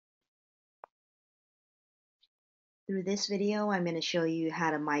Through this video, I'm going to show you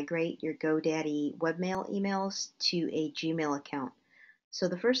how to migrate your GoDaddy Webmail emails to a Gmail account. So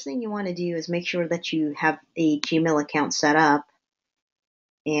the first thing you want to do is make sure that you have a Gmail account set up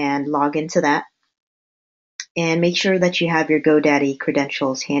and log into that. And make sure that you have your GoDaddy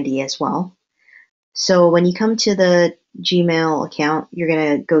credentials handy as well. So when you come to the Gmail account, you're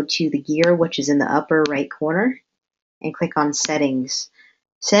going to go to the gear, which is in the upper right corner, and click on Settings.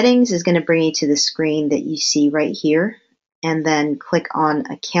 Settings is going to bring you to the screen that you see right here, and then click on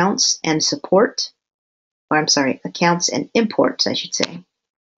Accounts and Support, or I'm sorry, Accounts and Imports, I should say.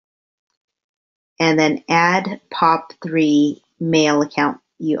 And then add POP3 mail account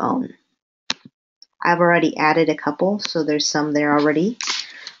you own. I've already added a couple, so there's some there already,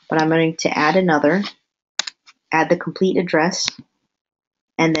 but I'm going to add another, add the complete address,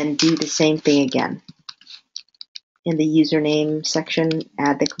 and then do the same thing again. In the username section,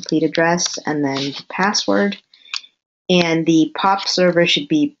 add the complete address and then the password. And the POP server should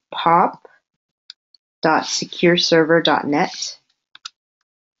be pop.secureserver.net.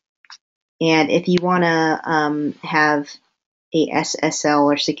 And if you want to have a SSL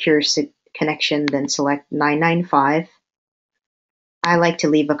or secure connection, then select 995. I like to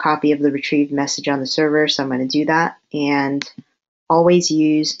leave a copy of the retrieved message on the server, so I'm going to do that. And always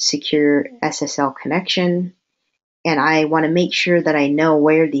use secure SSL connection. And I want to make sure that I know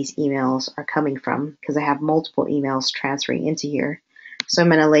where these emails are coming from because I have multiple emails transferring into here. So I'm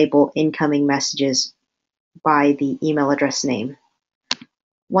going to label incoming messages by the email address name.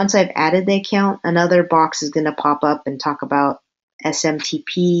 Once I've added the account, another box is going to pop up and talk about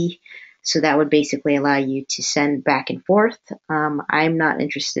SMTP. So that would basically allow you to send back and forth. I'm not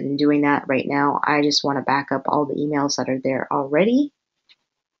interested in doing that right now. I just want to back up all the emails that are there already.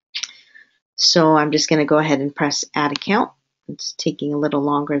 So I'm just going to go ahead and press Add Account. It's taking a little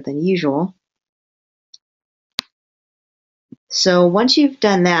longer than usual. So once you've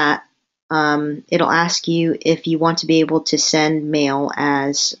done that, it'll ask you if you want to be able to send mail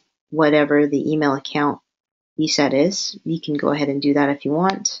as whatever the email account you set is. You can go ahead and do that if you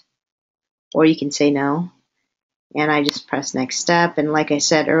want, or you can say no. And I just press Next Step. And like I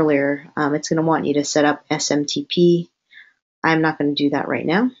said earlier, it's going to want you to set up SMTP. I'm not going to do that right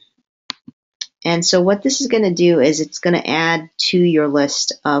now. And so what this is going to do is it's going to add to your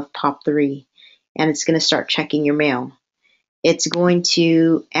list of POP3, and it's going to start checking your mail. It's going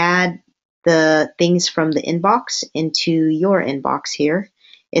to add the things from the inbox into your inbox here.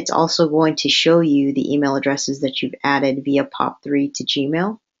 It's also going to show you the email addresses that you've added via POP3 to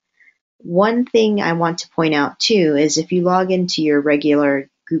Gmail. One thing I want to point out too is if you log into your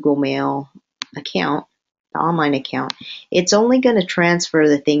regular Google Mail account, the online account, it's only going to transfer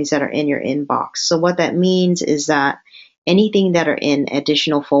the things that are in your inbox. So what that means is that anything that are in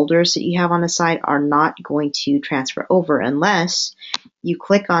additional folders that you have on the site are not going to transfer over unless you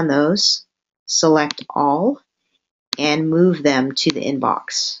click on those, select all, and move them to the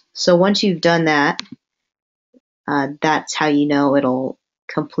inbox. So once you've done that, that's how you know it'll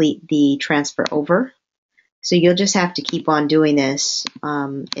complete the transfer over. So you'll just have to keep on doing this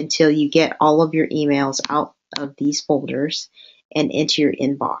until you get all of your emails out of these folders and into your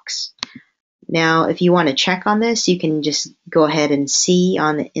inbox. Now, if you want to check on this, you can just go ahead and see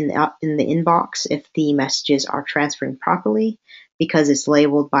in the inbox if the messages are transferring properly because it's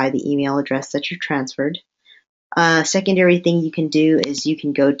labeled by the email address that you transferred. Secondary thing you can do is you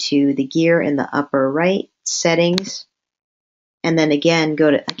can go to the gear in the upper right, Settings, and then again go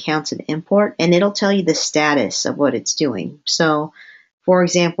to Accounts and Import, and it'll tell you the status of what it's doing. So for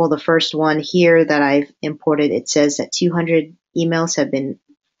example, the first one here that I've imported, it says that 200 emails have been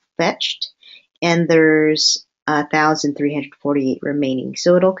fetched and there's 1,348 remaining.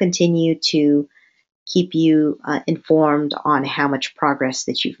 So it'll continue to keep you informed on how much progress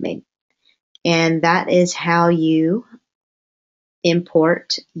that you've made. And that is how you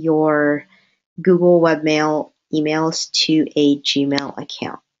import your Google Webmail emails to a Gmail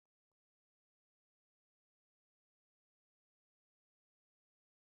account.